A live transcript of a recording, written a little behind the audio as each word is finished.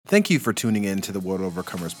Thank you for tuning in to the World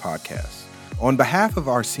Overcomers podcast. On behalf of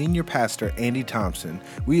our senior pastor, Andy Thompson,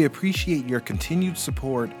 we appreciate your continued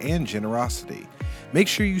support and generosity. Make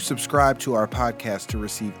sure you subscribe to our podcast to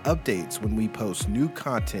receive updates when we post new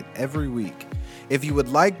content every week. If you would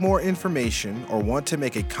like more information or want to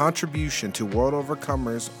make a contribution to World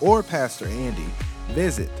Overcomers or Pastor Andy,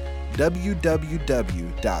 visit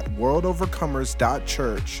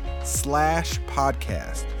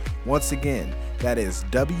www.worldovercomers.church/podcast. Once again, that is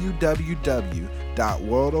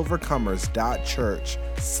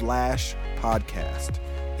www.worldovercomers.church/podcast.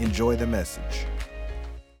 Enjoy the message.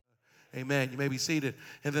 Amen. You may be seated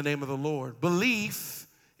in the name of the Lord. Belief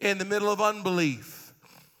in the middle of unbelief.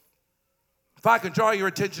 If I can draw your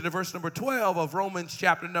attention to verse number 12 of Romans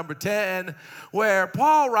chapter number 10, where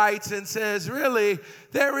Paul writes and says, really,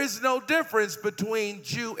 there is no difference between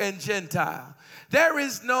Jew and Gentile. There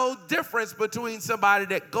is no difference between somebody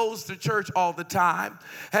that goes to church all the time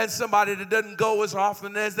and somebody that doesn't go as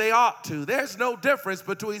often as they ought to. There's no difference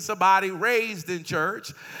between somebody raised in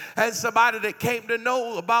church and somebody that came to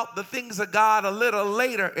know about the things of God a little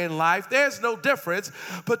later in life. There's no difference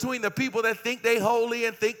between the people that think they holy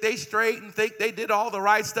and think they straight and think they did all the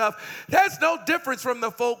right stuff. There's no difference from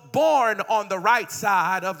the folk born on the right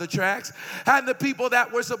side of the tracks and the people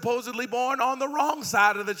that were supposedly born on the wrong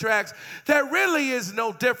side of the tracks. There really is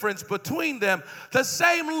no difference between them. The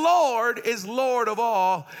same Lord is Lord of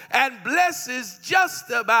all and blesses just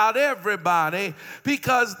about everybody,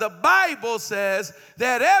 because the Bible says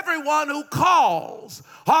that everyone who calls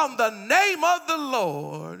on the name of the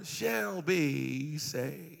Lord shall be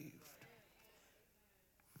saved.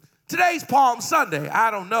 Today's Palm Sunday.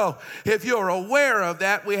 I don't know if you're aware of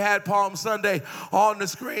that. We had Palm Sunday on the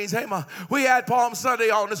screens. Hey, Ma, we had Palm Sunday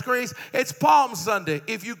on the screens. It's Palm Sunday.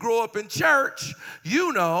 If you grew up in church,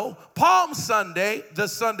 you know Palm Sunday, the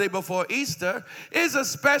Sunday before Easter, is a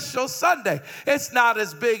special Sunday. It's not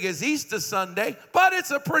as big as Easter Sunday, but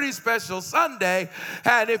it's a pretty special Sunday.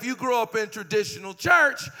 And if you grew up in traditional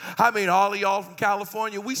church, I mean, all of y'all from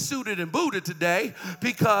California, we suited and booted today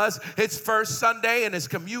because it's first Sunday and it's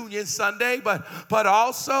communion Sunday, but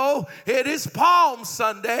also it is Palm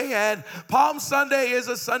Sunday, and Palm Sunday is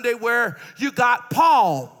a Sunday where you got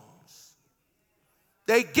palms.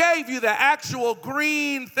 They gave you the actual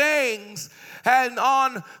green things, and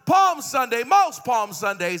on Palm Sunday, most Palm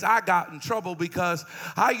Sundays, I got in trouble because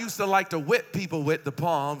I used to like to whip people with the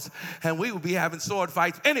palms, and we would be having sword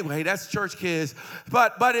fights. Anyway, that's church kids,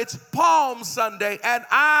 but it's Palm Sunday, and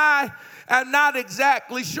I am not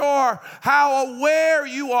exactly sure how aware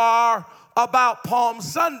you are about Palm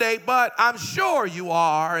Sunday, but I'm sure you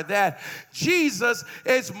are that Jesus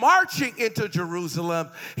is marching into Jerusalem.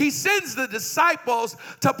 He sends the disciples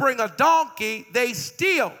to bring a donkey. They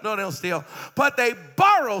don't steal, but they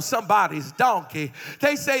borrow somebody's donkey.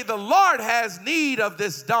 They say the Lord has need of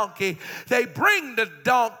this donkey. They bring the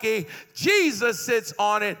donkey. Jesus sits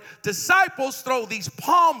on it. Disciples throw these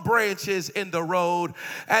palm branches in the road,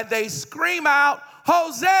 and they scream out,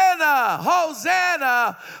 Hosanna,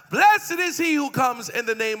 Hosanna, blessed is he who comes in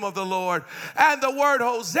the name of the Lord. And the word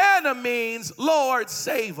Hosanna means, Lord,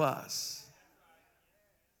 save us.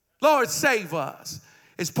 Lord, save us.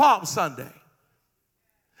 It's Palm Sunday.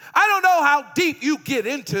 I don't know how deep you get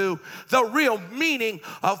into the real meaning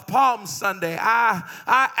of Palm Sunday. I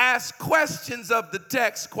ask questions of the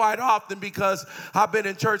text quite often because I've been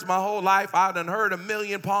in church my whole life. I done heard a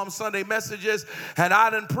million Palm Sunday messages, and I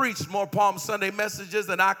done preached more Palm Sunday messages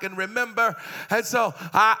than I can remember. And so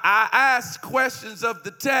I ask questions of the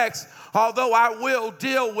text, although I will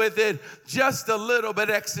deal with it just a little bit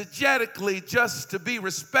exegetically, just to be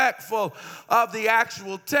respectful of the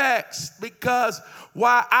actual text, because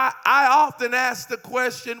why I often ask the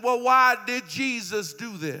question, well, why did Jesus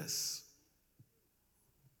do this?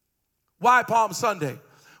 Why Palm Sunday?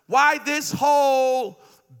 Why this whole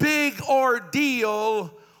big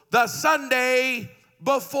ordeal the Sunday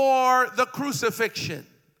before the crucifixion?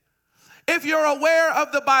 If you're aware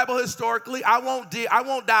of the Bible historically, I won't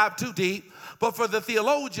dive too deep, but for the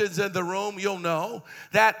theologians in the room, you'll know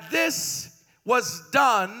that this was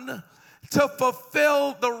done to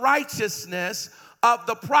fulfill the righteousness of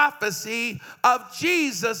the prophecy of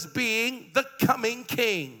Jesus being the coming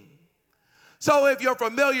king. So if you're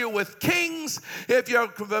familiar with Kings, if you're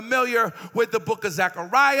familiar with the book of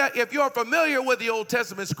Zechariah, if you're familiar with the Old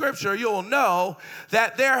Testament scripture, you'll know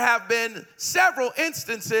that there have been several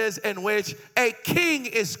instances in which a king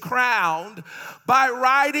is crowned by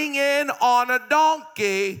riding in on a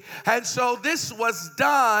donkey. And so this was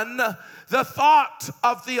done the thought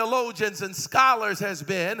of theologians and scholars has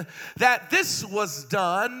been that this was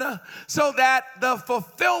done so that the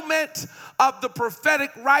fulfillment of the prophetic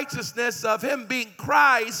righteousness of him being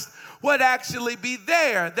Christ would actually be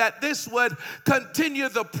there, that this would continue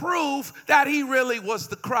the proof that he really was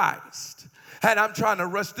the Christ. And I'm trying to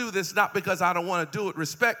rush through this, not because I don't want to do it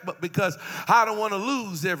respect, but because I don't want to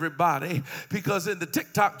lose everybody. Because in the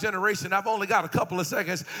TikTok generation, I've only got a couple of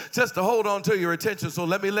seconds just to hold on to your attention. So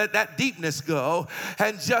let me let that deepness go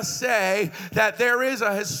and just say that there is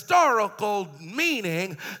a historical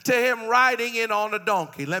meaning to him riding in on a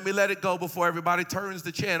donkey. Let me let it go before everybody turns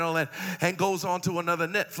the channel and goes on to another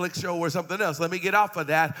Netflix show or something else. Let me get off of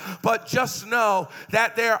that. But just know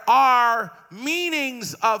that there are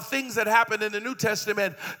meanings of things that happen in the New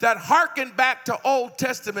Testament that harken back to Old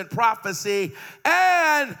Testament prophecy,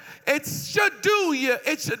 and it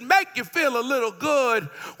should make you feel a little good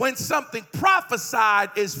when something prophesied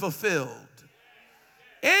is fulfilled.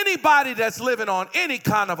 Anybody that's living on any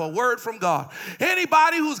kind of a word from God,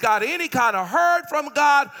 anybody who's got any kind of heard from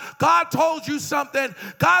God, God told you something,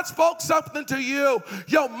 God spoke something to you,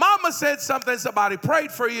 your mama said something, somebody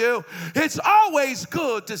prayed for you, it's always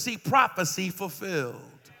good to see prophecy fulfilled.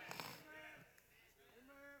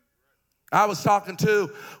 I was talking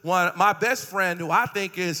to my best friend, who I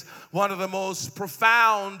think is one of the most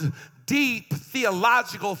profound, deep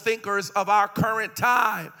theological thinkers of our current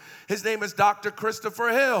time. His name is Dr.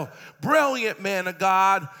 Christopher Hill, brilliant man of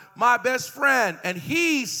God, my best friend. And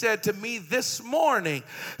he said to me this morning,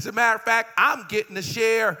 as a matter of fact, I'm getting to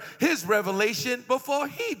share his revelation before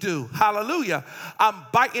he do. Hallelujah. I'm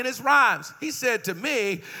biting his rhymes. He said to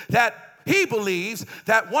me that he believes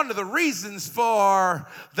that one of the reasons for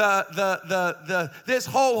this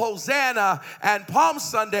whole Hosanna and Palm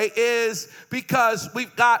Sunday is because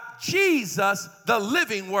we've got Jesus, the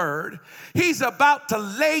living word. He's about to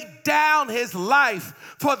lay down his life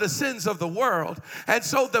for the sins of the world. And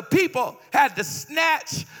so the people had to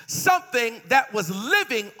snatch something that was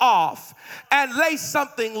living off and lay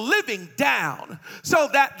something living down, so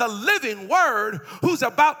that the living word, who's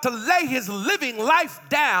about to lay his living life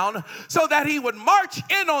down so that he would march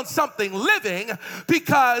in on something living,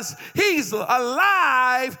 because he's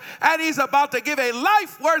alive and he's about to give a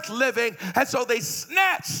life worth living. And so they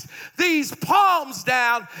snatched these palms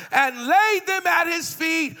down and laid them at his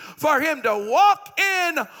feet for him to walk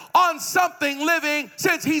in on something living,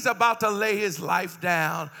 since he's about to lay his life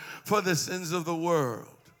down for the sins of the world.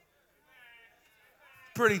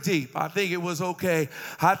 Pretty deep. I think it was okay.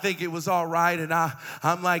 I think it was all right. And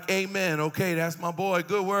I'm like, amen. Okay, that's my boy.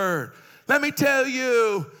 Good word. Let me tell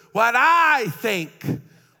you what I think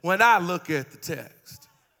when I look at the text.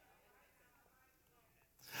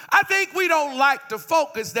 I think we don't like to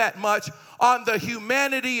focus that much on the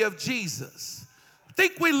humanity of Jesus. I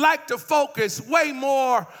think we like to focus way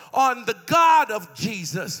more on the God of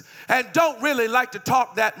Jesus and don't really like to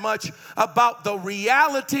talk that much about the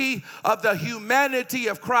reality of the humanity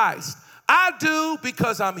of Christ. I do,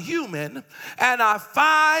 because I'm human, and I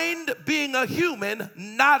find being a human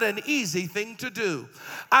not an easy thing to do.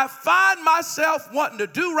 I find myself wanting to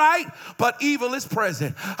do right, but evil is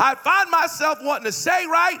present. I find myself wanting to say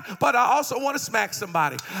right, but I also want to smack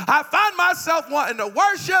somebody. I find myself wanting to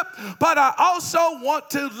worship, but I also want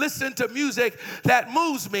to listen to music that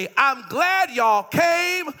moves me. I'm glad y'all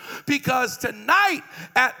came, because tonight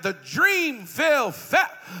at the Dreamville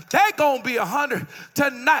Fest, they're going to be 100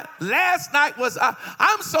 tonight. Last night was,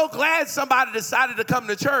 I'm so glad somebody decided to come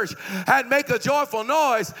to church and make a joyful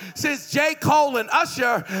noise, since J. Cole and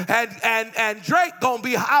Usher and Drake going to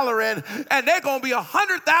be hollering, and they're going to be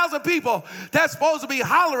 100,000 people that's supposed to be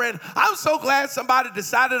hollering. I'm so glad somebody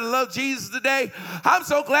decided to love Jesus today. I'm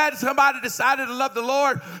so glad somebody decided to love the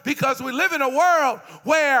Lord, because we live in a world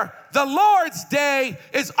where the Lord's Day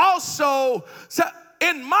is also...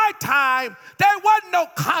 In my time, there wasn't no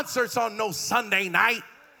concerts on no Sunday night.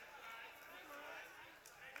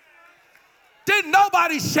 Didn't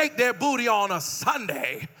nobody shake their booty on a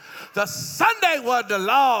Sunday. The Sunday was the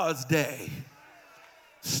Lord's Day.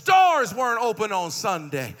 Stores weren't open on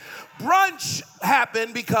Sunday. Brunch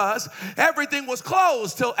happened because everything was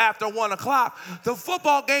closed till after 1 o'clock. The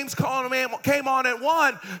football games came on at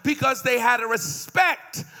 1 because they had a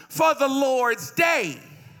respect for the Lord's Day.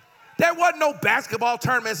 There wasn't no basketball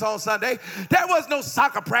tournaments on Sunday. There was no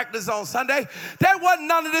soccer practice on Sunday. There wasn't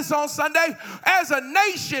none of this on Sunday. As a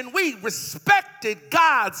nation, we respected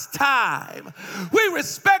God's time. We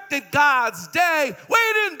respected God's day. We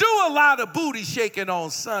didn't do a lot of booty shaking on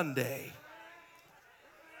Sunday.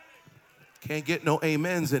 Can't get no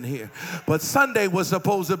amens in here. But Sunday was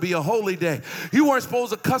supposed to be a holy day. You weren't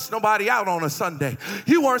supposed to cuss nobody out on a Sunday.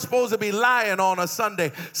 You weren't supposed to be lying on a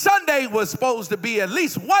Sunday. Sunday was supposed to be at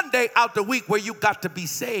least one day out the week where you got to be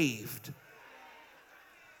saved.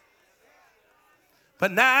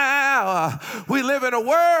 But now we live in a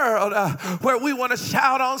world where we want to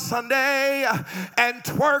shout on Sunday and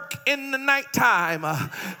twerk in the nighttime.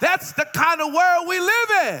 That's the kind of world we live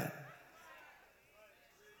in.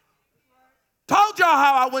 Told y'all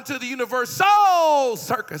how I went to the Universal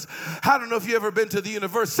Circus. I don't know if you ever been to the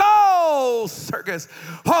Universal Circus.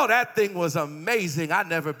 Oh, that thing was amazing. I've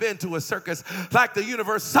never been to a circus like the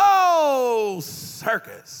Universal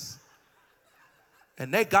Circus. And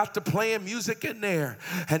they got to playing music in there.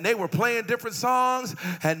 And they were playing different songs.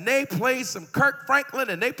 And they played some Kirk Franklin.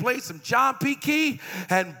 And they played some John P. Key.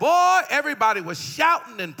 And boy, everybody was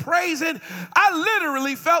shouting and praising. I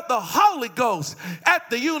literally felt the Holy Ghost at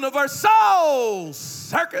the Universal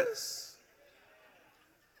Circus.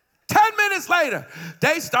 10 minutes later,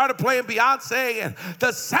 they started playing Beyonce, and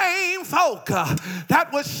the same folk that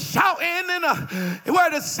was shouting and were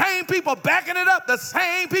the same people backing it up. The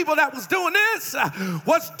same people that was doing this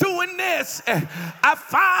was doing this. I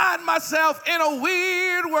find myself in a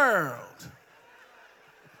weird world.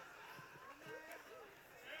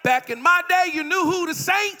 Back in my day, you knew who the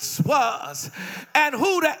saints was and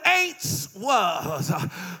who the ain'ts was.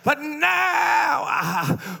 But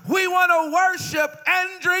now we want to worship and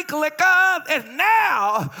drink liquor, and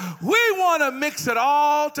now we want to mix it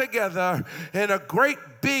all together in a great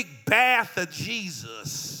big bath of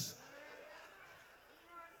Jesus.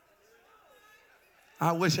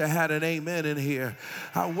 I wish I had an amen in here.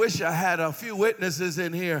 I wish I had a few witnesses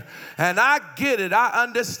in here. And I get it. I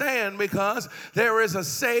understand, because there is a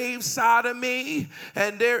saved side of me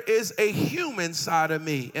and there is a human side of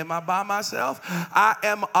me. Am I by myself? I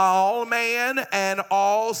am all man and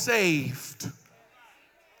all saved.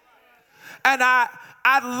 And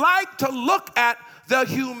I'd like to look at the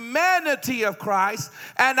humanity of Christ,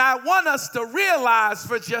 and I want us to realize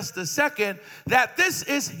for just a second that this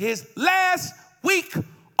is his last week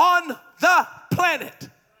on the planet.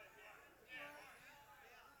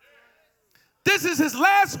 This is his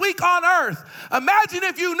last week on earth. Imagine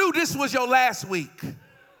if you knew this was your last week.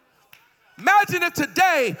 Imagine if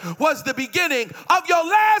today was the beginning of your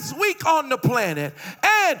last week on the planet.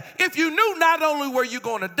 And if you knew not only were you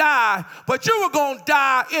going to die, but you were going to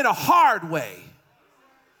die in a hard way.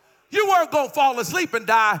 You weren't going to fall asleep and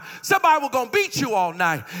die. Somebody was going to beat you all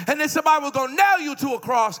night. And then somebody was going to nail you to a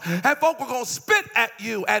cross. And folk were going to spit at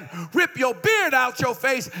you and rip your beard out your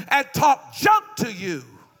face and talk junk to you.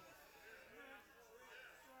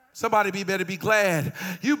 Somebody better be glad.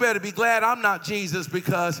 You better be glad I'm not Jesus,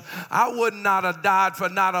 because I would not have died for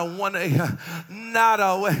wasn't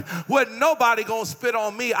nobody going to spit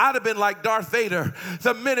on me. I'd have been like Darth Vader.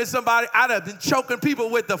 The minute I'd have been choking people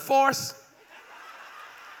with the Force.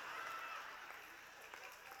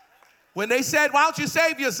 When they said, why don't you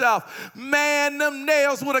save yourself? Man, them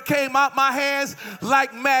nails would have came out my hands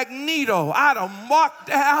like Magneto. I'd have walked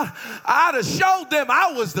out. I'd have showed them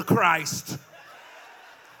I was the Christ.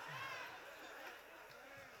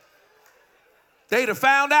 They'd have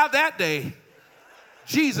found out that day.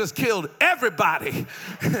 Jesus killed everybody.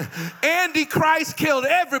 Andy Christ killed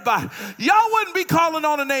everybody. Y'all wouldn't be calling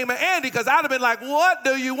on the name of Andy, because I'd have been like, what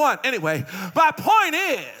do you want? Anyway, my point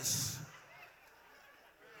is,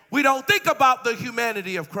 we don't think about the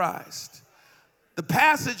humanity of Christ. The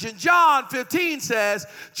passage in John 15 says,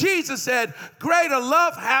 Jesus said, greater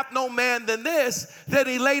love hath no man than this, that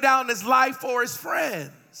he lay down his life for his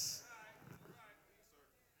friends.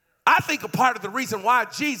 I think a part of the reason why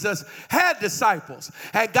Jesus had disciples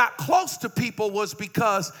and got close to people was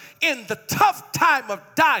because in the tough time of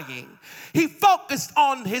dying, he focused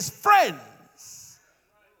on his friends.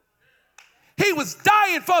 He was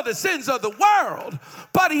dying for the sins of the world,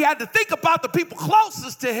 but he had to think about the people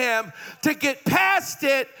closest to him to get past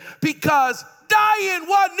it, because dying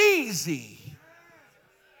wasn't easy.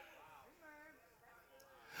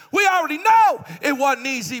 We already know it wasn't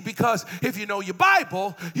easy, because if you know your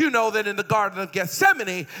Bible, you know that in the Garden of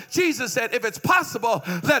Gethsemane, Jesus said, if it's possible,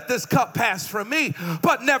 let this cup pass from me.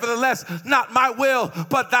 But nevertheless, not my will,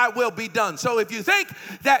 but thy will be done. So if you think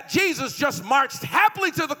that Jesus just marched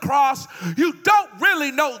happily to the cross, you don't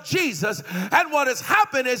really know Jesus. And what has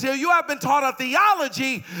happened is you have been taught a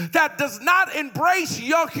theology that does not embrace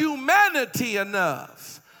your humanity enough.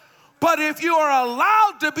 But if you are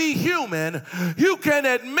allowed to be human, you can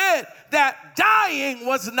admit that dying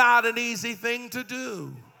was not an easy thing to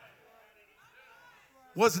do.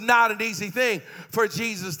 Was not an easy thing for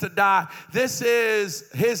Jesus to die. This is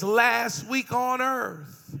his last week on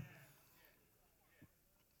earth.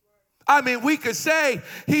 I mean, we could say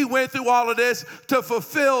he went through all of this to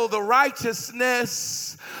fulfill the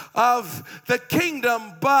righteousness of the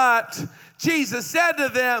kingdom, but Jesus said to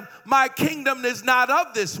them, my kingdom is not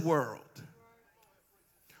of this world.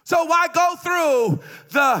 So why go through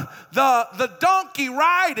the donkey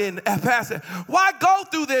riding passage? Why go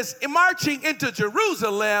through this marching into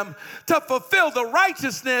Jerusalem to fulfill the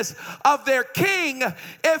righteousness of their king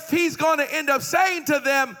if he's going to end up saying to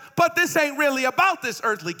them, but this ain't really about this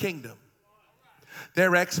earthly kingdom?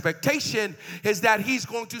 Their expectation is that he's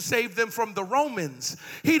going to save them from the Romans.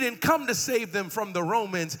 He didn't come to save them from the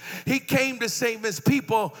Romans. He came to save his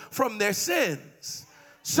people from their sins.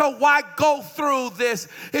 So why go through this?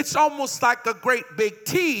 It's almost like a great big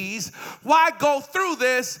tease. Why go through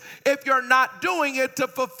this if you're not doing it to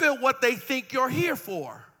fulfill what they think you're here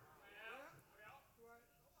for?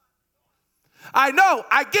 I know,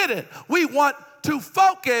 I get it. We want to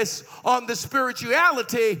focus on the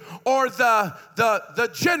spirituality or the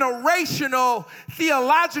generational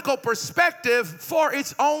theological perspective for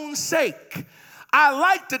its own sake. I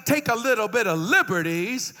like to take a little bit of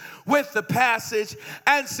liberties with the passage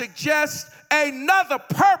and suggest another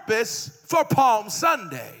purpose for Palm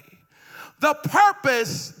Sunday. The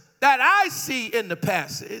purpose that I see in the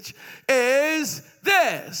passage is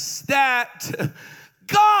this, that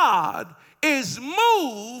God is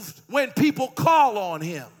moved when people call on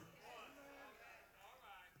him.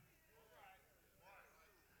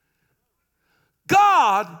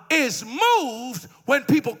 God is moved when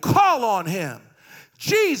people call on him.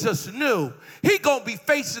 Jesus knew he gonna be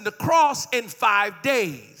facing the cross in 5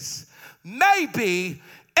 days. Maybe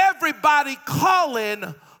everybody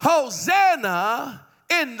calling Hosanna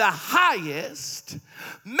in the highest,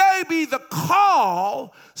 maybe the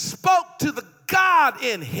call spoke to the God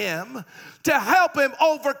in him to help him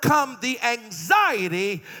overcome the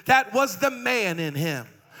anxiety that was the man in him.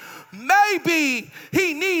 Maybe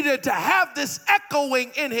he needed to have this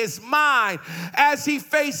echoing in his mind as he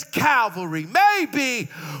faced Calvary. Maybe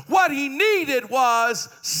what he needed was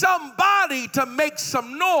somebody to make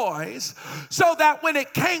some noise so that when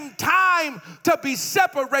it came time to be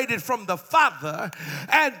separated from the Father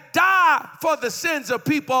and die for the sins of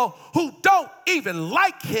people who don't even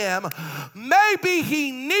like him, maybe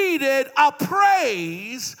he needed a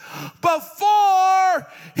praise before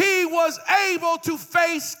he was able to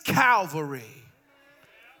face Calvary.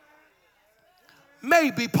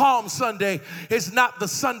 Maybe Palm Sunday is not the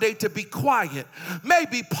Sunday to be quiet.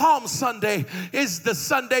 Maybe Palm Sunday is the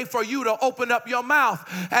Sunday for you to open up your mouth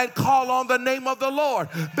and call on the name of the Lord.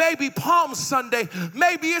 Maybe Palm Sunday,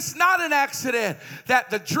 maybe it's not an accident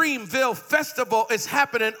that the Dreamville Festival is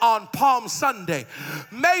happening on Palm Sunday.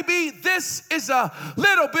 Maybe this is a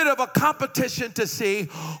little bit of a competition to see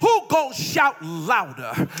who gonna shout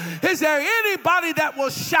louder. Is there anybody that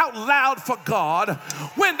will shout loud for God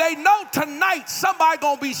when they know tonight somebody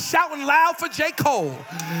gonna be shouting loud for J. Cole?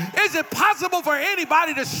 Is it possible for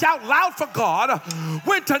anybody to shout loud for God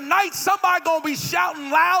when tonight somebody gonna be shouting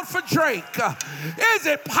loud for Drake? Is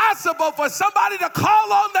it possible for somebody to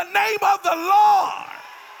call on the name of the Lord?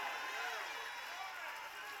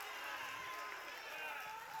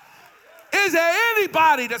 Is there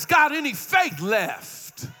anybody that's got any faith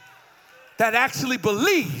left that actually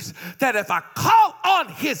believes that if I call on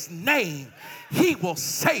his name, he will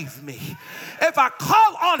save me? If I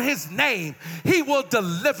call on his name, he will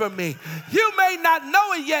deliver me. You may not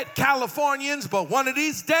know it yet, Californians, but one of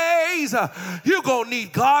these days, you're going to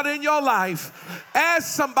need God in your life.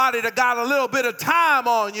 Ask somebody that got a little bit of time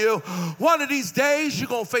on you. One of these days, you're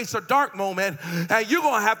going to face a dark moment, and you're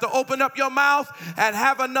going to have to open up your mouth and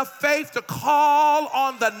have enough faith to call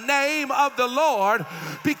on the name of the Lord,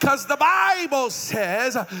 because the Bible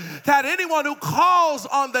says that anyone who calls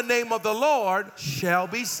on the name of the Lord shall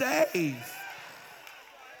be saved.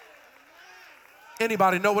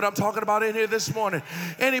 Anybody know what I'm talking about in here this morning?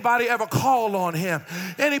 Anybody ever called on him?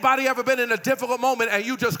 Anybody ever been in a difficult moment and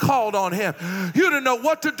you just called on him? You didn't know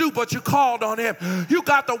what to do, but you called on him. You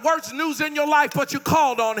got the worst news in your life, but you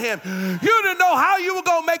called on him. You didn't know how you were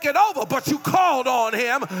going to make it over, but you called on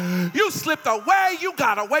him. You slipped away. You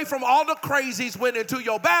got away from all the crazies, went into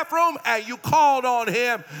your bathroom, and you called on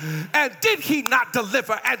him. And did he not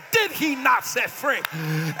deliver? And did he not set free?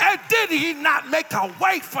 And did he not make a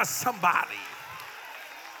way for somebody?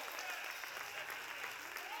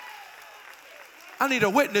 I need a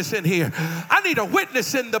witness in here. I need a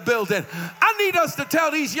witness in the building. I need us to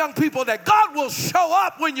tell these young people that God will show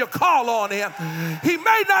up when you call on him. He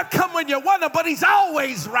may not come when you want him, but he's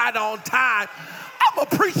always right on time. I I'm going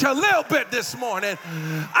to preach a little bit this morning.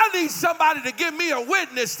 I need somebody to give me a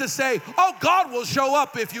witness to say, oh, God will show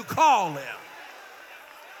up if you call him.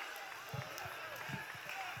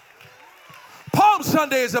 Palm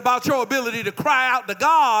Sunday is about your ability to cry out to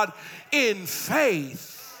God in faith.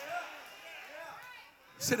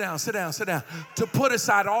 Sit down, sit down, sit down. To put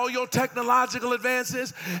aside all your technological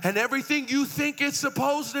advances and everything you think it's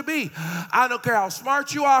supposed to be. I don't care how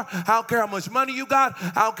smart you are. I don't care how much money you got.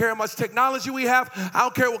 I don't care how much technology we have. I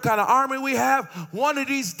don't care what kind of army we have. One of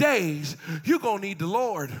these days, you're going to need the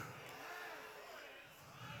Lord.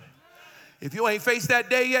 If you ain't faced that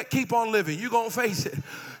day yet, keep on living. You're going to face it.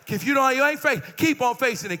 If you ain't faced, keep on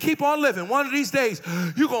facing it. Keep on living. One of these days,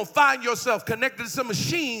 you're going to find yourself connected to some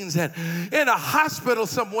machines and in a hospital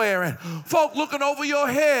somewhere and folk looking over your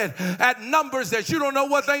head at numbers that you don't know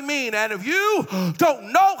what they mean. And if you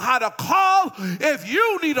don't know how to call, if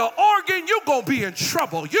you need an organ, you're going to be in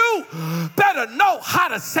trouble. You better know how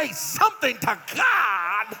to say something to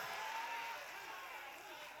God.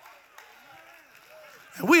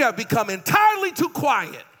 And we have become entirely too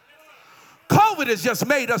quiet. COVID has just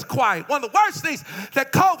made us quiet. One of the worst things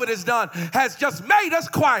that COVID has done has just made us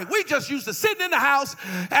quiet. We just used to sitting in the house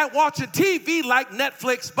and watching TV like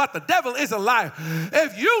Netflix, but the devil is a liar.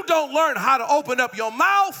 If you don't learn how to open up your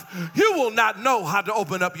mouth, you will not know how to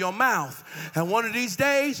open up your mouth. And one of these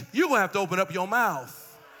days, you're going to have to open up your mouth.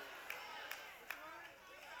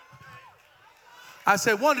 I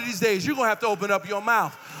said, one of these days, you're going to have to open up your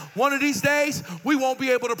mouth. One of these days, we won't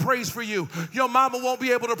be able to praise for you. Your mama won't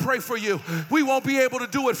be able to pray for you. We won't be able to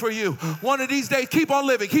do it for you. One of these days, keep on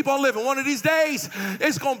living, keep on living. One of these days,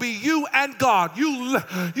 it's going to be you and God.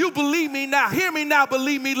 You believe me now, hear me now,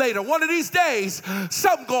 believe me later. One of these days,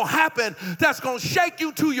 something going to happen that's going to shake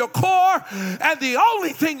you to your core, and the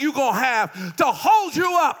only thing you're going to have to hold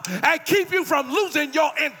you up and keep you from losing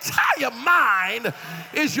your entire mind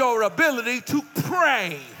is your ability to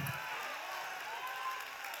pray.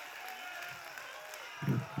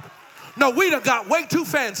 No, we done got way too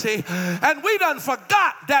fancy, and we done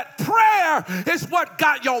forgot that prayer is what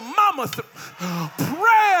got your mama through.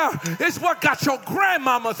 Prayer is what got your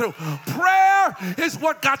grandmama through. Prayer is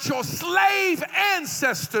what got your slave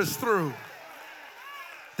ancestors through.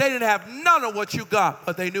 They didn't have none of what you got,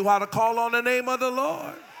 but they knew how to call on the name of the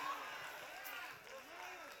Lord.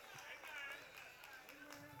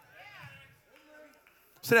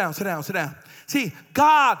 Sit down, sit down, sit down. See,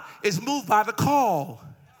 God is moved by the call.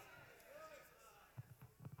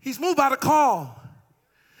 He's moved by the call.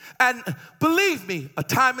 And believe me, a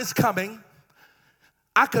time is coming.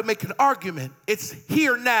 I could make an argument. It's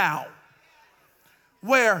here now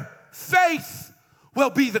where faith will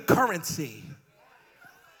be the currency.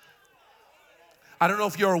 I don't know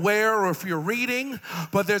if you're aware or if you're reading,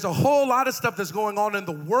 but there's a whole lot of stuff that's going on in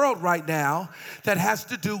the world right now that has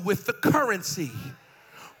to do with the currency.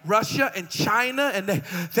 Russia and China, and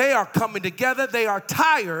they are coming together. They are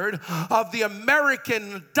tired of the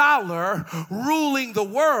American dollar ruling the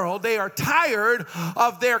world. They are tired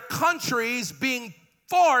of their countries being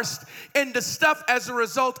forced into stuff as a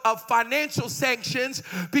result of financial sanctions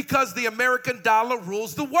because the American dollar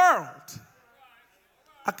rules the world.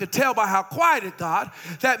 I could tell by how quiet it got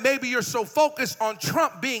that maybe you're so focused on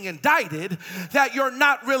Trump being indicted that you're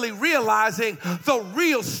not really realizing the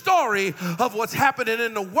real story of what's happening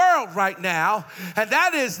in the world right now. And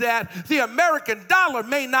that is that the American dollar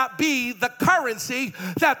may not be the currency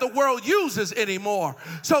that the world uses anymore.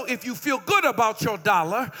 So if you feel good about your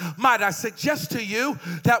dollar, might I suggest to you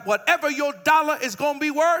that whatever your dollar is going to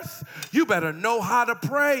be worth, you better know how to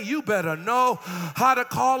pray. You better know how to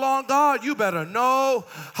call on God. You better know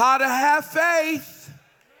how to have faith.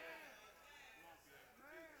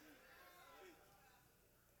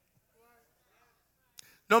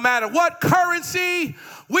 No matter what currency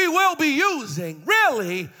we will be using,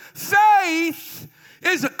 really, faith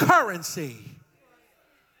is a currency.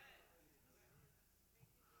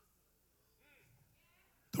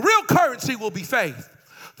 The real currency will be faith.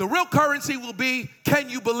 The real currency will be, can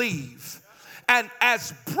you believe? And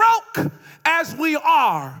as broke as we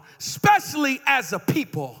are, especially as a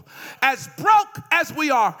people, as broke as we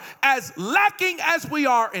are, as lacking as we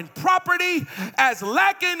are in property, as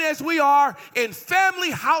lacking as we are in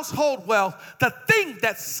family household wealth, the thing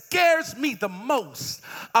that scares me the most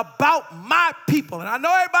about my people, and I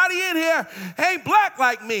know everybody in here ain't black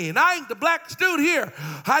like me, and I ain't the black dude here.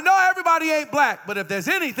 I know everybody ain't black, but if there's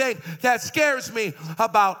anything that scares me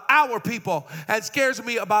about our people and scares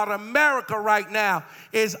me about America right now,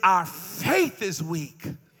 is our faith is weak.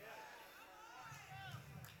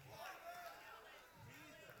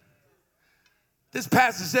 This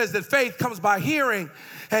passage says that faith comes by hearing,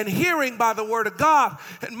 and hearing by the word of God.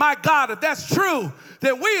 And my God, if that's true,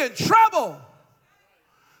 then we're in trouble,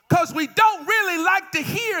 because we don't really like to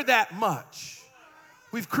hear that much.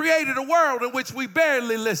 We've created a world in which we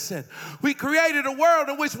barely listen. We created a world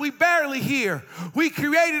in which we barely hear. We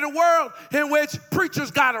created a world in which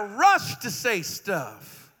preachers got to rush to say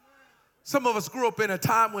stuff. Some of us grew up in a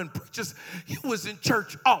time when preachers, you was in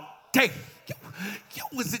church all day. You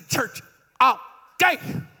was in church all day.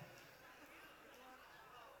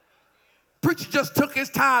 Preacher just took his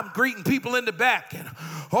time greeting people in the back. And,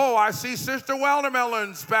 oh, I see Sister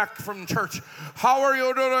Weldermelon's back from church. How are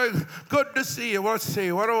you doing? Good to see you. Let's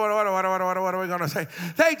see. What are we going to say?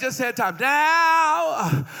 They just had time.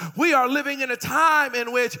 Now, we are living in a time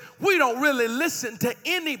in which we don't really listen to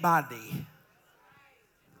anybody.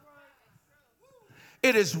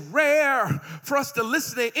 It is rare for us to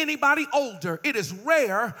listen to anybody older. It is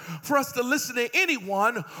rare for us to listen to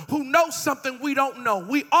anyone who knows something we don't know.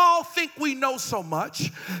 We all think we know so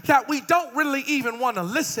much that we don't really even want to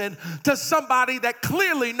listen to somebody that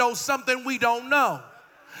clearly knows something we don't know.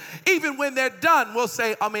 Even when they're done, we'll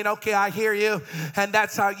say, okay, I hear you, and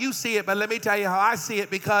that's how you see it, but let me tell you how I see it,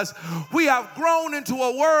 because we have grown into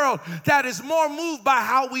a world that is more moved by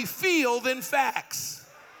how we feel than facts.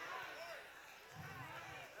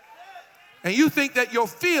 And you think that your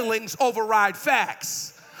feelings override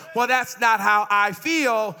facts. Well, that's not how I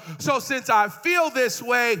feel. So since I feel this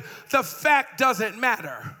way, the fact doesn't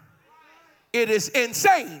matter. It is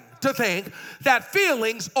insane to think that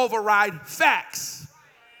feelings override facts.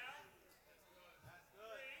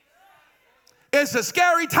 It's a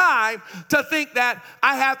scary time to think that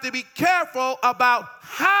I have to be careful about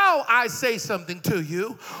how I say something to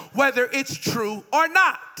you, whether it's true or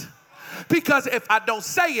not. Because if I don't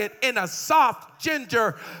say it in a soft,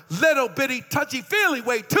 ginger, little bitty, touchy-feely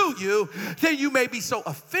way to you, then you may be so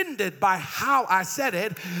offended by how I said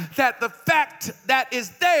it that the fact that is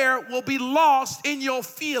there will be lost in your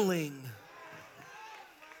feeling.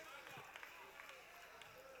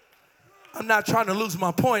 I'm not trying to lose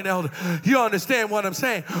my point, Elder. You understand what I'm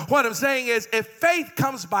saying? What I'm saying is, if faith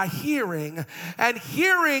comes by hearing, and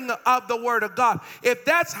hearing of the word of God, if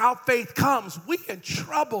that's how faith comes, we in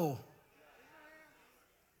trouble.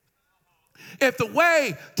 If the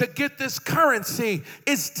way to get this currency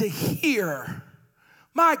is to hear,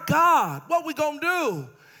 my God, what we gonna do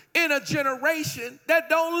in a generation that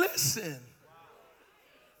don't listen?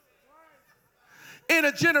 In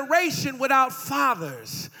a generation without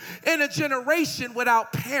fathers, in a generation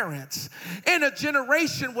without parents, in a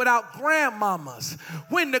generation without grandmamas,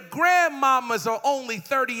 when the grandmamas are only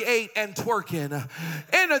 38 and twerking,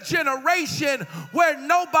 in a generation where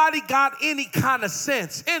nobody got any kind of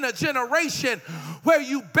sense, in a generation where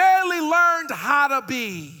you barely learned how to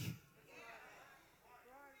be.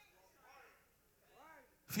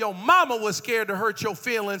 If your mama was scared to hurt your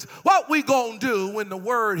feelings, what we gonna do when the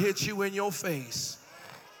word hits you in your face?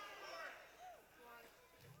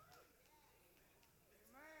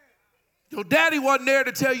 Your daddy wasn't there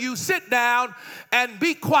to tell you, sit down and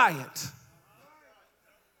be quiet.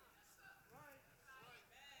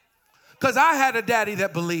 Because I had a daddy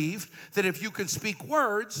that believed that if you can speak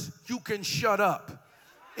words, you can shut up.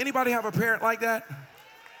 Anybody have a parent like that?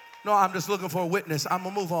 No, I'm just looking for a witness. I'm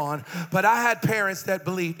going to move on. But I had parents that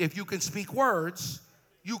believed if you can speak words,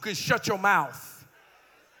 you can shut your mouth.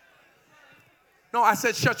 No, I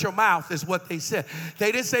said shut your mouth is what they said.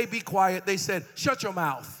 They didn't say be quiet. They said shut your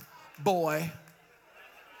mouth, boy.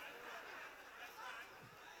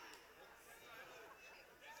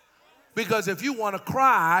 Because if you want to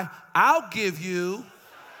cry, I'll give you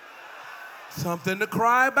something to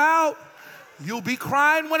cry about. You'll be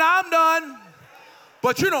crying when I'm done.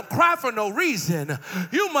 But you don't cry for no reason.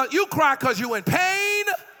 You cry because you're in pain,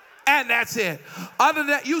 and that's it. Other than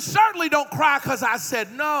that, you certainly don't cry because I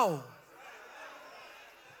said no.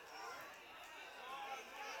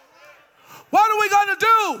 What are we going to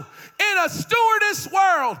do in a stewardess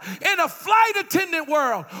world, in a flight attendant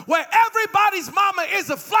world, where everybody's mama is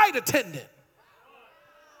a flight attendant?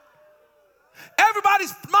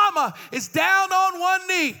 Everybody's mama is down on one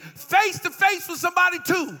knee, face to face with somebody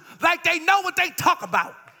too, like they know what they talk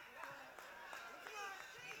about.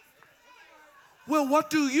 Well, what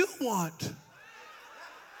do you want?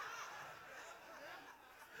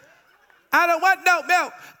 I don't want no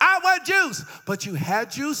milk. I want juice. But you had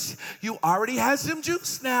juice. You already had some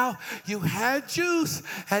juice now. You had juice.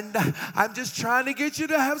 And I'm just trying to get you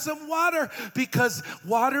to have some water because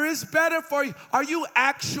water is better for you. Are you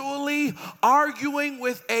actually arguing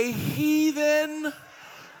with a heathen?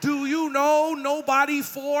 Do you know nobody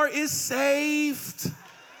for is saved?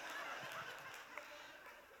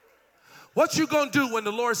 What you gonna do when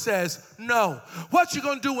the Lord says no? What you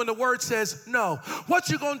gonna do when the word says no? What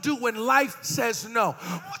you gonna do when life says no?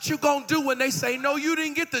 What you gonna do when they say no, you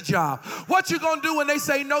didn't get the job? What you gonna do when they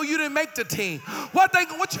say no, you didn't make the team? What you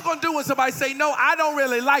gonna do when somebody say no, I don't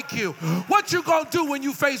really like you? What you gonna do when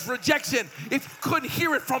you face rejection if you couldn't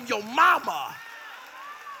hear it from your mama?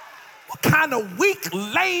 What kind of weak,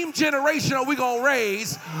 lame generation are we gonna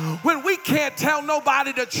raise when we can't tell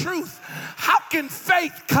nobody the truth? How can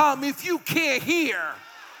faith come if you can't hear?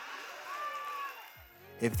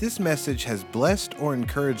 If this message has blessed or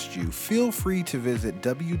encouraged you, feel free to visit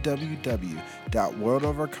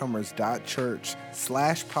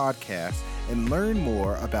www.worldovercomers.church/podcast and learn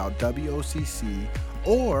more about WOCC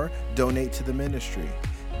or donate to the ministry.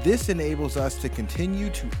 This enables us to continue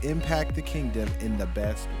to impact the kingdom in the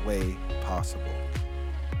best way possible.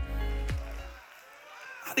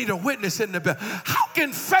 I need a witness in the building. How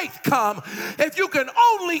can faith come if you can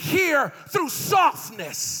only hear through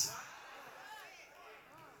softness?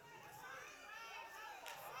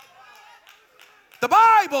 The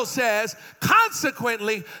Bible says,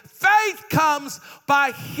 consequently, faith comes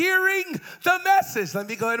by hearing the message. Let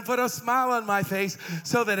me go ahead and put a smile on my face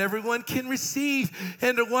so that everyone can receive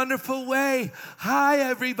in a wonderful way. Hi,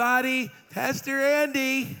 everybody. Pastor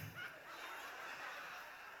Andy.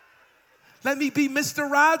 Let me be Mr.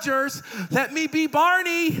 Rogers. Let me be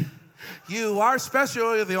Barney. You are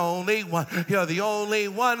special. You're the only one. You're the only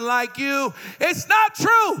one like you. It's not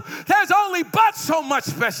true. There's only but so much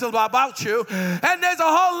special about you. And there's a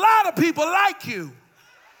whole lot of people like you.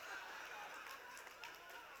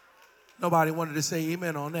 Nobody wanted to say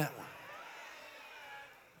amen on that one.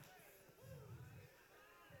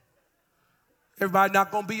 Everybody's not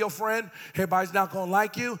going to be your friend. Everybody's not going to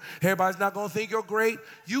like you. Everybody's not going to think you're great.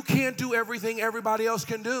 You can't do everything everybody else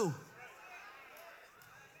can do.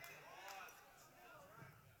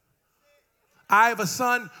 I have a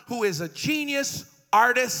son who is a genius,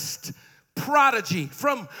 artist, prodigy.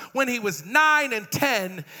 From when he was 9 and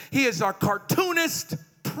 10, he is a cartoonist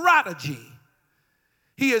prodigy.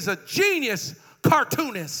 He is a genius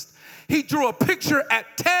cartoonist. He drew a picture at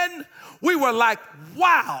 10. We were like,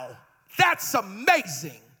 wow, that's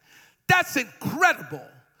amazing. That's incredible.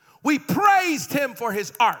 We praised him for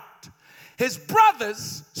his art. His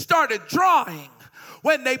brothers started drawing.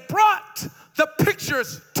 When they brought the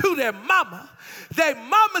pictures to their mama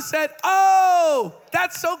said, oh,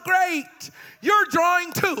 that's so great. You're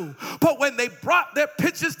drawing too. But when they brought their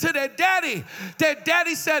pictures to their daddy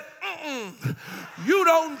said, you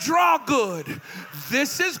don't draw good.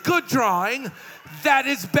 This is good drawing. That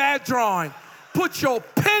is bad drawing. Put your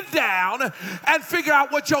pen down and figure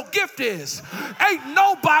out what your gift is. Ain't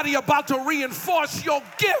nobody about to reinforce your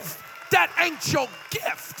gift. That ain't your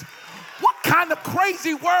gift. What kind of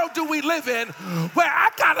crazy world do we live in where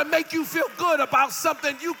I gotta make you feel good about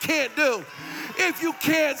something you can't do? If you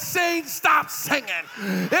can't sing, stop singing.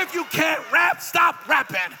 If you can't rap, stop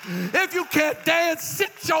rapping. If you can't dance,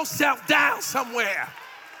 sit yourself down somewhere.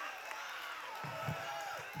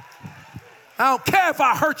 I don't care if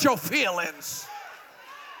I hurt your feelings.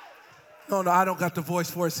 No, I don't got the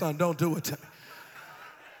voice for it, son. Don't do it to me.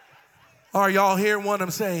 Are y'all hearing what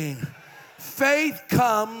I'm saying? Faith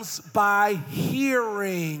comes by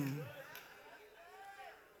hearing.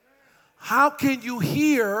 How can you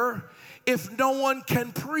hear if no one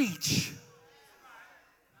can preach?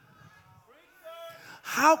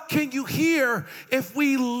 How can you hear if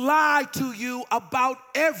we lie to you about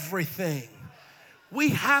everything? We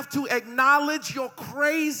have to acknowledge you're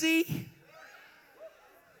crazy.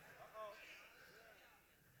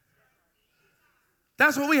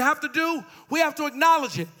 That's what we have to do. We have to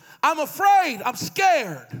acknowledge it. I'm afraid, I'm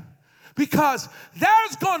scared, because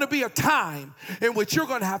there's going to be a time in which you're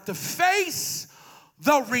going to have to face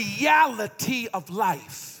the reality of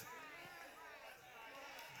life.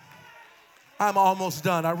 I'm almost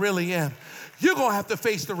done. I really am. You're going to have to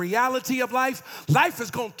face the reality of life. Life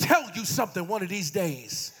is going to tell you something one of these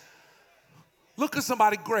days. Look at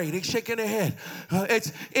somebody great. They're shaking their head.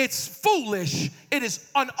 It's foolish. It is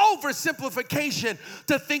an oversimplification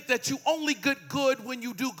to think that you only get good when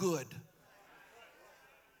you do good.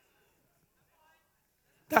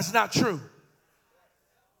 That's not true.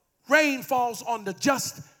 Rain falls on the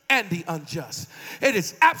just and the unjust. It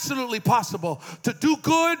is absolutely possible to do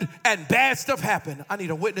good and bad stuff happen. I need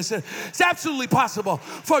a witness. It's absolutely possible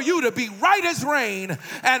for you to be right as rain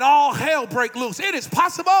and all hell break loose. It is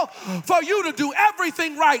possible for you to do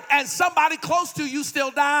everything right and somebody close to you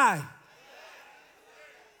still die.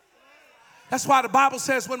 That's why the Bible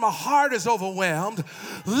says, when my heart is overwhelmed,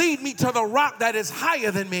 lead me to the rock that is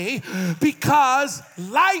higher than me, because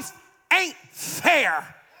life ain't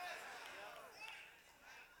fair.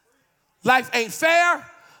 Life ain't fair.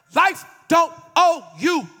 Life don't owe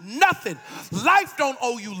you nothing. Life don't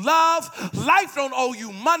owe you love. Life don't owe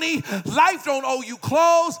you money. Life don't owe you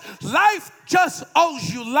clothes. Life just owes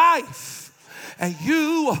you life. And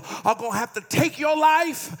you are going to have to take your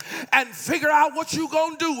life and figure out what you're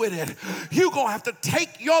going to do with it. You're going to have to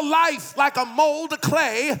take your life like a mold of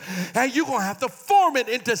clay, and you're going to have to form it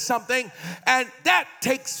into something, and that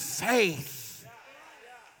takes faith.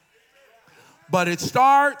 But it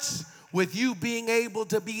starts with you being able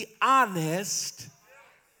to be honest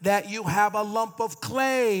that you have a lump of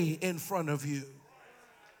clay in front of you,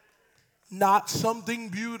 not something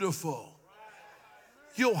beautiful.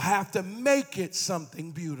 You'll have to make it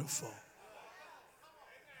something beautiful.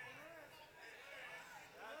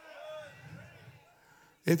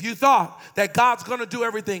 If you thought that God's going to do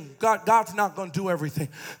everything, God's not going to do everything.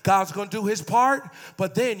 God's going to do his part,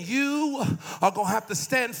 but then you are going to have to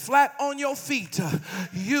stand flat on your feet.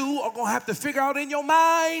 You are going to have to figure out in your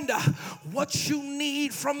mind what you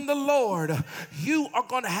need from the Lord. You are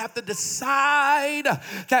going to have to decide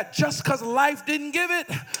that just because life didn't give it,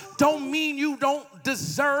 don't mean you don't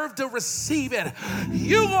deserve to receive it.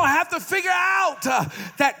 You're going to have to figure out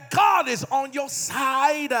that God is on your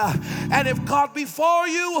side. And if God be for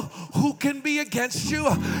you, who can be against you?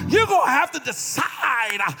 You're going to have to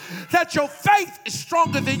decide that your faith is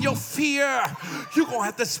stronger than your fear. You're going to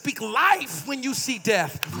have to speak life when you see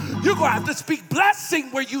death. You're going to have to speak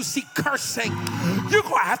blessing where you see cursing. You're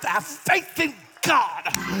going to have faith in God.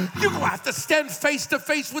 You're going to have to stand face to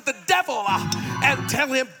face with the devil and tell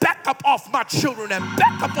him, back up off my children and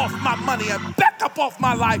back up off my money and back up off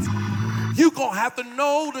my life. You're going to have to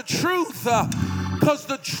know the truth because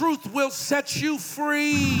the truth will set you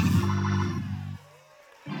free.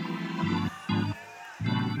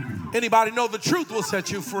 Anybody know the truth will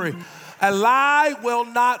set you free? A lie will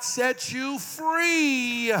not set you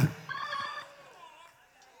free.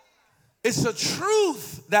 It's the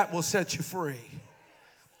truth that will set you free.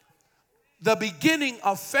 The beginning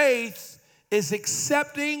of faith is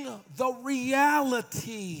accepting the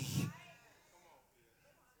reality.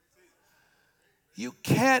 You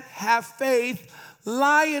can't have faith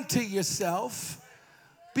lying to yourself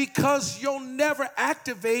because you'll never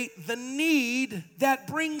activate the need that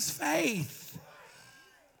brings faith.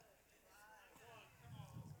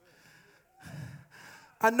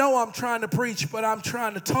 I know I'm trying to preach, but I'm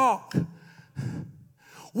trying to talk.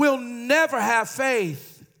 We'll never have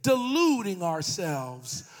faith deluding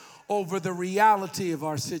ourselves over the reality of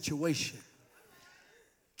our situation.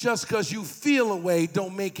 Just because you feel a way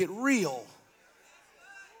don't make it real.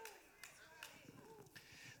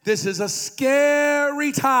 This is a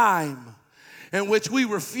scary time in which we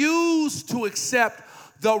refuse to accept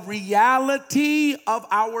the reality of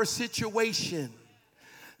our situation.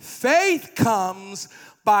 Faith comes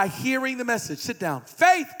by hearing the message. Sit down.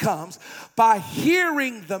 Faith comes by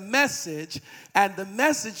hearing the message, and the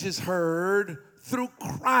message is heard through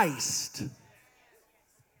Christ.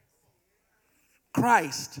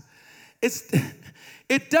 Christ.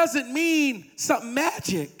 It doesn't mean some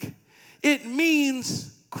magic. It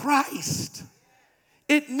means Christ.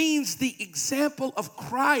 It means the example of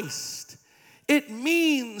Christ. It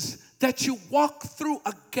means that you walk through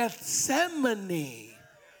a Gethsemane.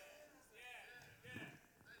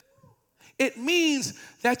 It means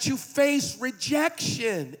that you face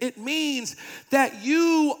rejection. It means that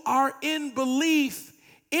you are in belief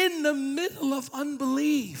in the middle of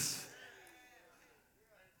unbelief.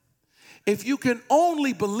 If you can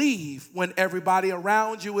only believe when everybody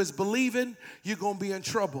around you is believing, you're going to be in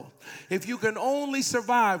trouble. If you can only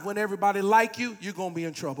survive when everybody like you, you're going to be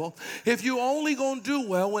in trouble. If you only going to do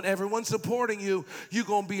well when everyone's supporting you, you're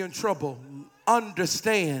going to be in trouble.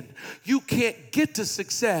 Understand, you can't get to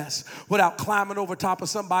success without climbing over top of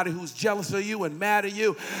somebody who's jealous of you and mad at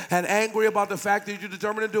you and angry about the fact that you're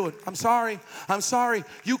determined to do it. I'm sorry.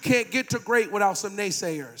 You can't get to great without some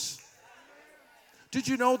naysayers. Did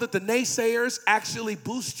you know that the naysayers actually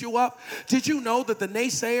boost you up? Did you know that the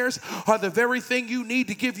naysayers are the very thing you need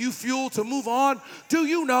to give you fuel to move on? Do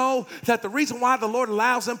you know that the reason why the Lord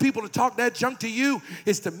allows them people to talk that junk to you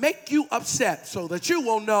is to make you upset so that you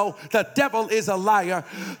will know the devil is a liar?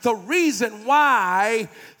 The reason why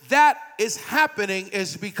that is happening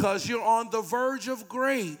is because you're on the verge of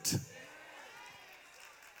great.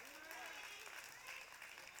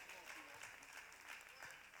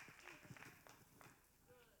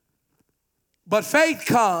 But faith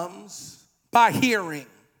comes by hearing.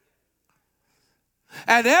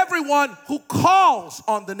 And everyone who calls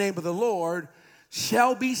on the name of the Lord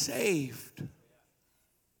shall be saved.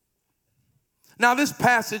 Now, this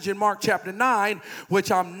passage in Mark chapter 9,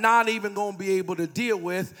 which I'm not even going to be able to deal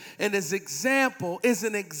with, and is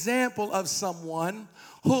an example of someone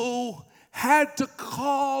who had to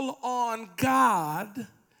call on God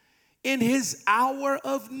in his hour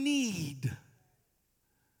of need.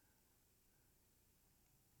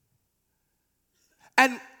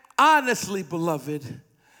 And honestly, beloved,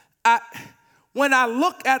 when I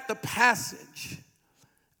look at the passage,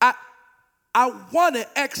 I want to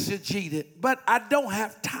exegete it, but I don't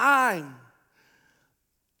have time.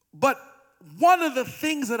 But one of the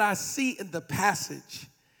things that I see in the passage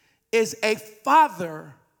is a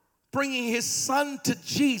father bringing his son to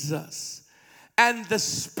Jesus, and the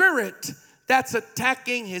spirit that's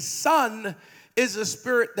attacking his son is a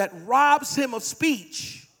spirit that robs him of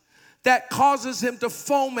speech, that causes him to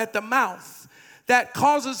foam at the mouth, that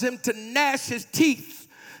causes him to gnash his teeth,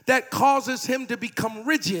 that causes him to become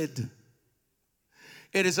rigid.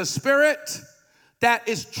 It is a spirit that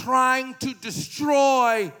is trying to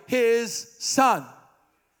destroy his son.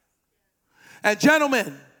 And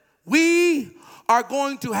gentlemen, we are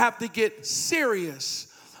going to have to get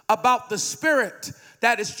serious about the spirit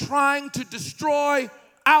that is trying to destroy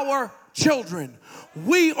our children.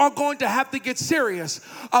 We are going to have to get serious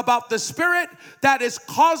about the spirit that is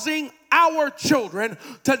causing our children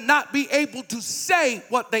to not be able to say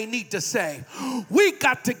what they need to say. We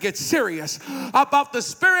got to get serious about the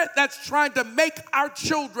spirit that's trying to make our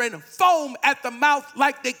children foam at the mouth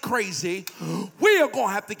like they crazy. We are going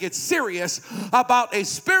to have to get serious about a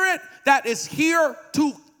spirit that is here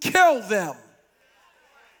to kill them,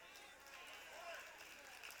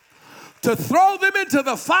 to throw them into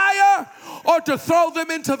the fire or to throw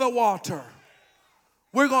them into the water.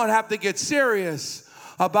 We're going to have to get serious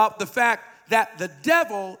about the fact that the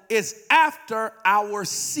devil is after our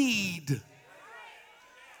seed. The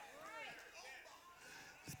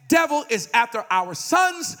devil is after our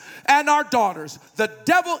sons and our daughters. The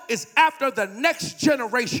devil is after the next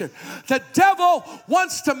generation. The devil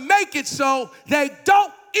wants to make it so they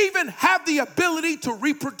don't even have the ability to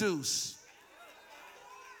reproduce.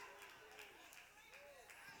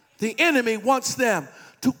 The enemy wants them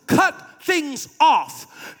to cut things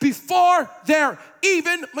off before they're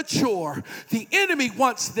even mature. The enemy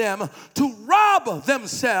wants them to rob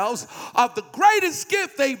themselves of the greatest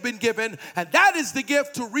gift they've been given, and that is the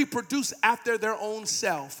gift to reproduce after their own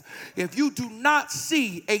self. If you do not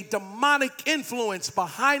see a demonic influence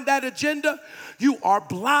behind that agenda, you are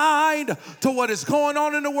blind to what is going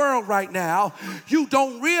on in the world right now. You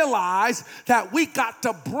don't realize that we got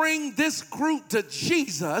to bring this group to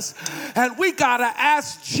Jesus, and we got to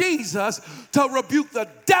ask Jesus to rebuke the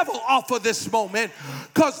devil off of this moment,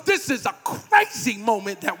 because this is a crazy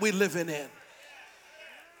moment that we're living in.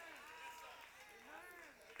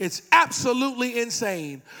 It's absolutely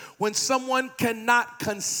insane when someone cannot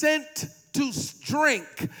consent to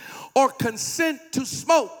drink or consent to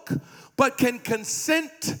smoke, but can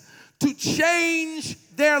consent to change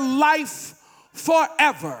their life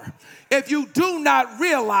forever. If you do not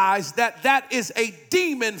realize that that is a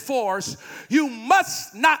demon force, you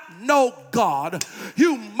must not know God.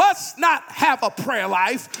 You must not have a prayer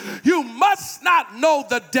life. You must not know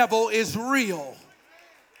the devil is real.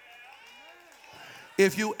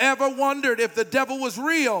 If you ever wondered if the devil was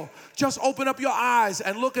real, just open up your eyes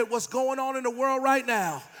and look at what's going on in the world right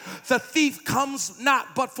now. The thief comes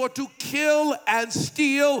not but for to kill and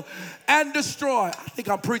steal and destroy. I think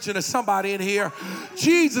I'm preaching to somebody in here.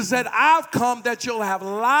 Jesus said, I've come that you'll have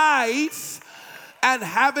life and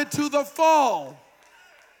have it to the full.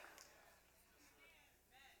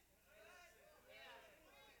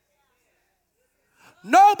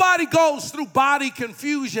 Nobody goes through body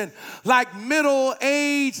confusion like middle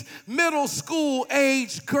school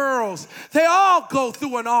age girls. They all go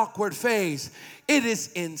through an awkward phase. It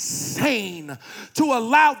is insane to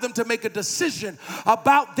allow them to make a decision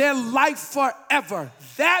about their life forever.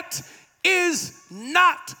 That is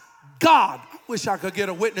not God. I wish I could get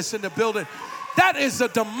a witness in the building. That is a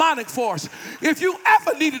demonic force. If you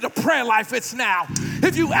ever needed a prayer life, it's now.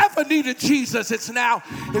 If you ever needed Jesus, it's now.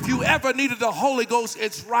 If you ever needed the Holy Ghost,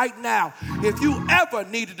 it's right now. If you ever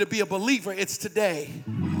needed to be a believer, it's today.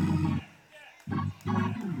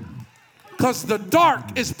 Because the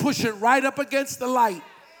dark is pushing right up against the light.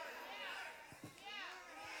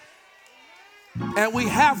 And we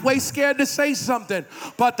halfway scared to say something,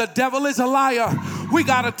 but the devil is a liar. We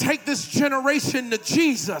got to take this generation to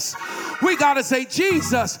Jesus. We got to say,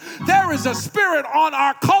 Jesus, there is a spirit on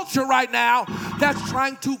our culture right now that's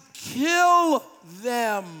trying to kill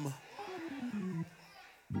them.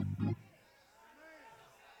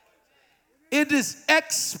 It is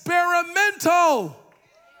experimental.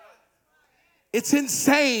 It's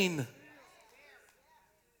insane.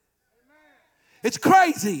 It's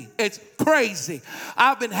crazy. It's crazy.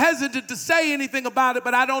 I've been hesitant to say anything about it,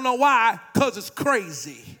 but I don't know why, because it's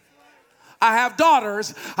crazy. I have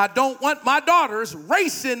daughters. I don't want my daughters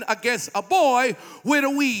racing against a boy with a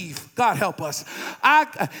weave. God help us.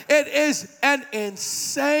 It is an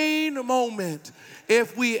insane moment.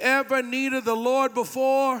 If we ever needed the Lord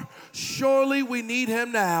before, surely we need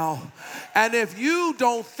him now. And if you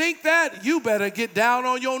don't think that, you better get down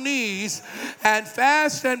on your knees and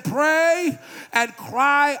fast and pray and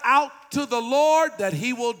cry out to the Lord that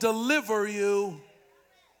he will deliver you.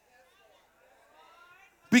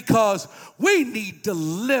 Because we need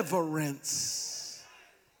deliverance.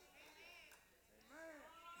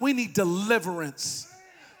 We need deliverance.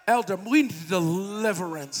 Elder, we need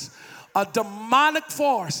deliverance. A demonic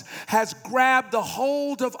force has grabbed the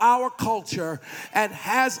hold of our culture and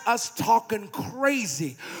has us talking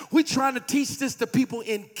crazy. We're trying to teach this to people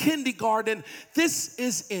in kindergarten. This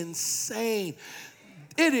is insane.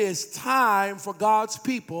 It is time for God's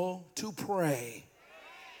people to pray.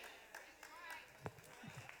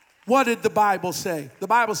 What did the Bible say? The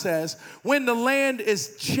Bible says, when the land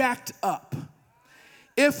is jacked up,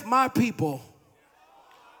 if my people,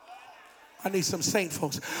 I need some saint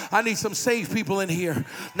folks. I need some saved people in here.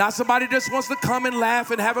 Not somebody just wants to come and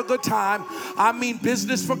laugh and have a good time. I mean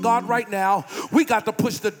business for God right now. We got to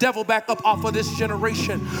push the devil back up off of this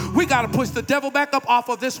generation. We got to push the devil back up off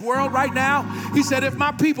of this world right now. He said, if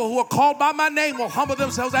my people who are called by my name will humble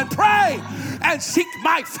themselves and pray and seek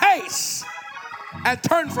my face and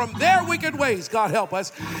turn from their wicked ways, God help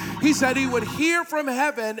us. He said he would hear from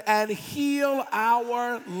heaven and heal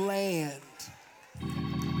our land.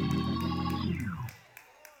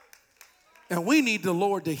 And we need the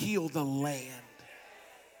Lord to heal the land.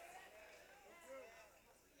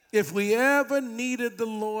 If we ever needed the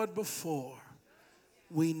Lord before,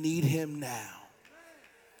 we need him now.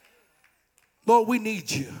 Lord, we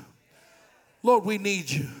need you. Lord, we need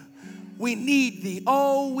you. We need thee.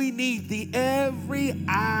 Oh, we need thee every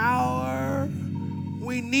hour.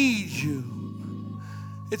 We need you.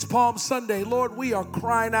 It's Palm Sunday. Lord, we are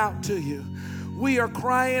crying out to you. We are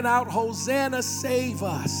crying out, Hosanna, save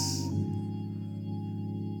us.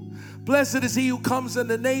 Blessed is he who comes in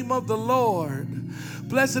the name of the Lord.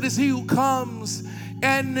 Blessed is he who comes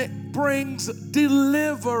and brings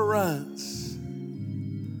deliverance.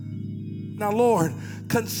 Now, Lord,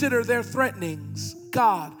 consider their threatenings.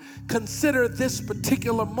 God, consider this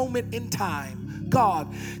particular moment in time.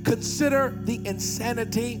 God, consider the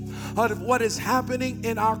insanity of what is happening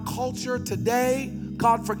in our culture today.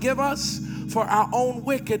 God, forgive us for our own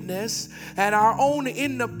wickedness and our own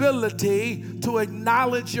inability to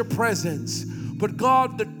acknowledge your presence. But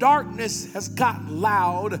God, the darkness has gotten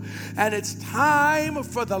loud, and it's time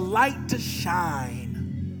for the light to shine.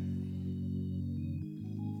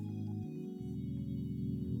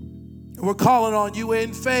 We're calling on you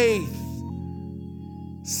in faith.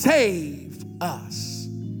 Save us.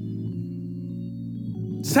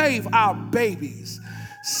 Save our babies.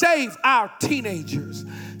 Save our teenagers.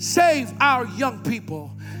 Save our young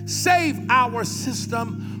people. Save our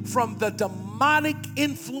system from the demonic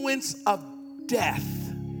influence of death.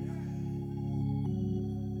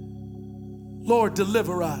 Lord,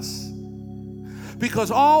 deliver us.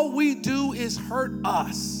 Because all we do is hurt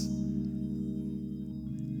us.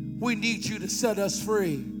 We need you to set us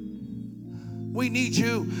free. We need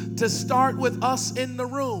you to start with us in the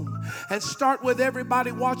room and start with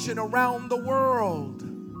everybody watching around the world.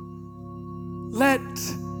 Let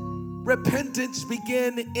repentance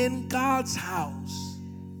begin in God's house.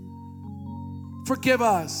 Forgive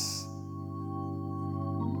us.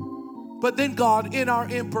 But then, God, in our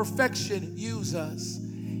imperfection, use us,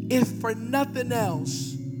 if for nothing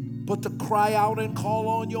else but to cry out and call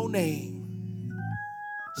on your name.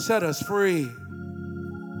 Set us free.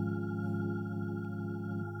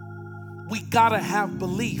 We gotta have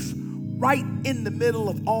belief right in the middle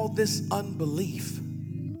of all this unbelief.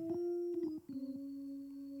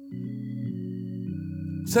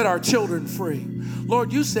 Set our children free.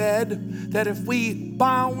 Lord, you said that if we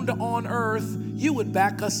bound on earth, you would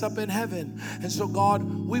back us up in heaven. And so, God,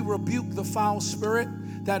 we rebuke the foul spirit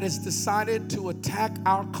that has decided to attack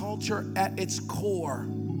our culture at its core.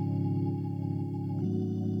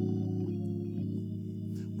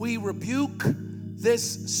 We rebuke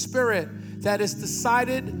this spirit that has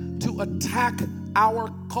decided to attack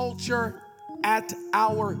our culture at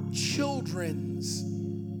our children's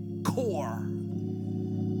core.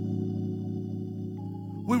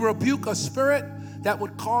 We rebuke a spirit that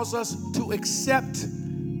would cause us to accept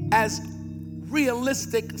as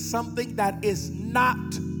realistic something that is not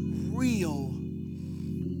real.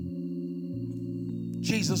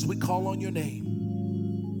 Jesus, we call on your name.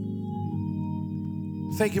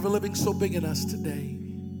 Thank you for living so big in us today.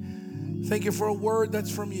 Thank you for a word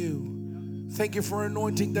that's from you. Thank you for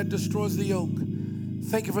anointing that destroys the yoke.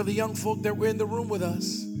 Thank you for the young folk that were in the room with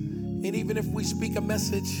us. And even if we speak a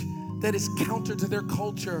message that is counter to their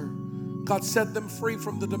culture, God, set them free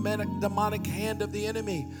from the demonic hand of the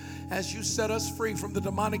enemy as you set us free from the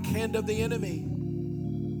demonic hand of the enemy.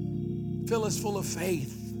 Fill us full of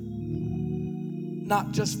faith.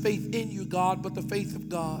 Not just faith in you, God, but the faith of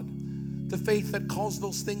God. The faith that calls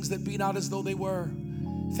those things that be not as though they were.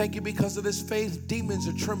 Thank you, because of this faith, demons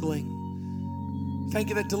are trembling. Thank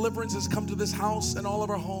you that deliverance has come to this house and all of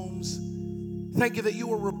our homes. Thank you that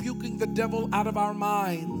you are rebuking the devil out of our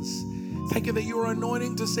minds. Thank you that you are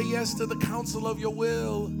anointing to say yes to the counsel of your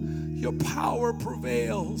will. Your power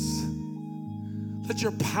prevails. Let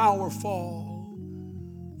your power fall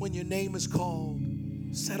when your name is called.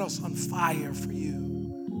 Set us on fire for you,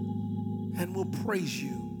 and we'll praise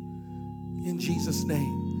you in Jesus'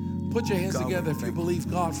 name. Put your hands together if you believe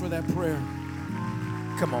God for that prayer.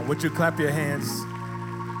 Come on, would you clap your hands?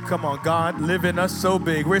 Come on, God, live in us so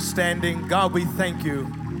big. We're standing. God, we thank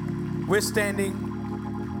you. We're standing,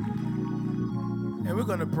 and we're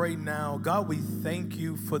going to pray now. God, we thank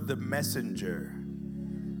you for the messenger.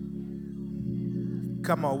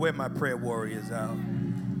 Come on, where my prayer warriors out?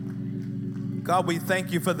 God, we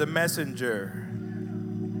thank you for the messenger.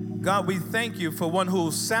 God, we thank you for one who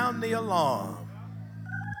will sound the alarm.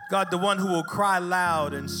 God, the one who will cry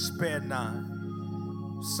loud and spare not.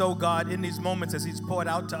 So, God, in these moments as he's poured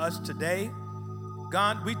out to us today,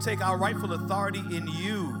 God, we take our rightful authority in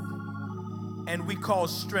you and we call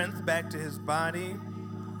strength back to his body.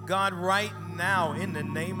 God, right now, in the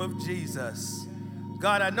name of Jesus.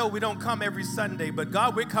 God, I know we don't come every Sunday, but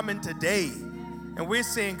God, we're coming today. And we're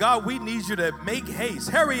saying, God, we need you to make haste.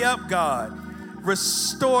 Hurry up, God.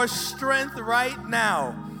 Restore strength right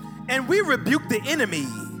now. And we rebuke the enemy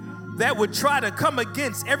that would try to come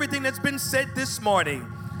against everything that's been said this morning.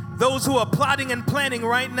 Those who are plotting and planning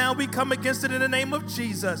right now, we come against it in the name of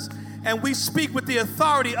Jesus. And we speak with the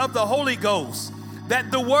authority of the Holy Ghost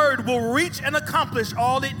that the word will reach and accomplish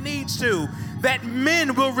all it needs to. That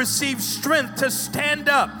men will receive strength to stand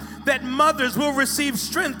up. That mothers will receive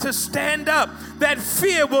strength to stand up. That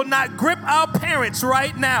fear will not grip our parents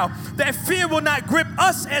right now. That fear will not grip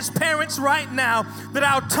us as parents right now. That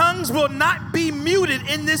our tongues will not be muted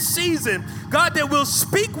in this season. God, that we'll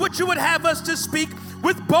speak what you would have us to speak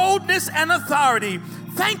with boldness and authority.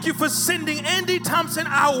 Thank you for sending Andy Thompson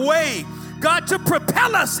our way, God, to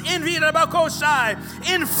propel us in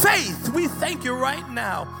faith. We thank you right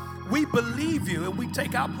now. We believe you and we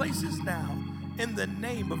take our places now. In the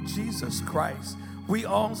name of Jesus Christ, we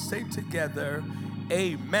all say together,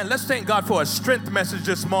 amen. Let's thank God for a strength message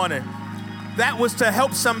this morning. That was to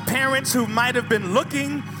help some parents who might have been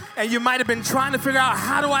looking and you might have been trying to figure out,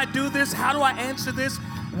 how do I do this? How do I answer this?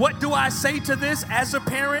 What do I say to this as a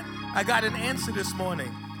parent? I got an answer this morning.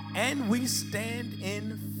 And we stand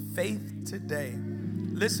in faith today.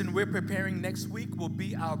 Listen, we're preparing. Next week will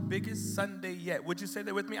be our biggest Sunday yet. Would you say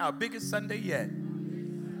that with me? Our biggest Sunday yet.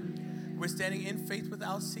 We're standing in faith with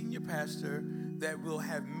our senior pastor that will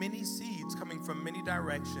have many seeds coming from many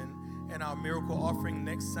directions, and our miracle offering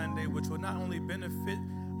next Sunday, which will not only benefit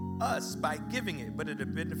us by giving it, but it'll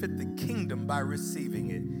benefit the kingdom by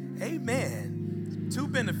receiving it. Amen. Two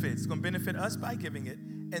benefits. It's going to benefit us by giving it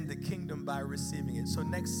and the kingdom by receiving it. So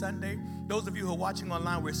next Sunday, those of you who are watching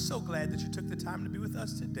online, we're so glad that you took the time to be with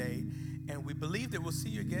us today. And we believe that we'll see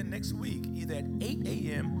you again next week, either at 8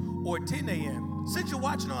 a.m. or 10 a.m. Since you're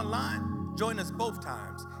watching online, join us both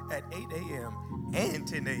times at 8 a.m. and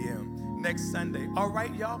 10 a.m. next Sunday. All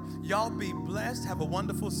right, y'all. Y'all be blessed. Have a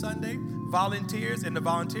wonderful Sunday. Volunteers in the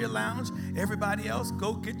volunteer lounge. Everybody else,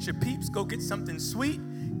 go get your peeps. Go get something sweet.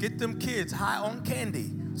 Get them kids high on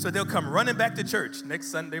candy so they'll come running back to church next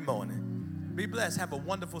Sunday morning. Be blessed. Have a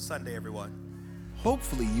wonderful Sunday, everyone.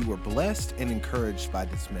 Hopefully you were blessed and encouraged by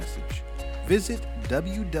this message. Visit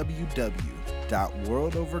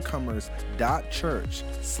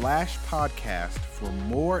www.worldovercomers.church/podcast for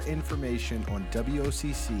more information on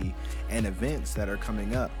WOCC and events that are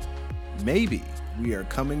coming up. Maybe we are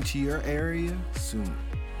coming to your area soon.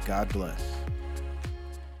 God bless.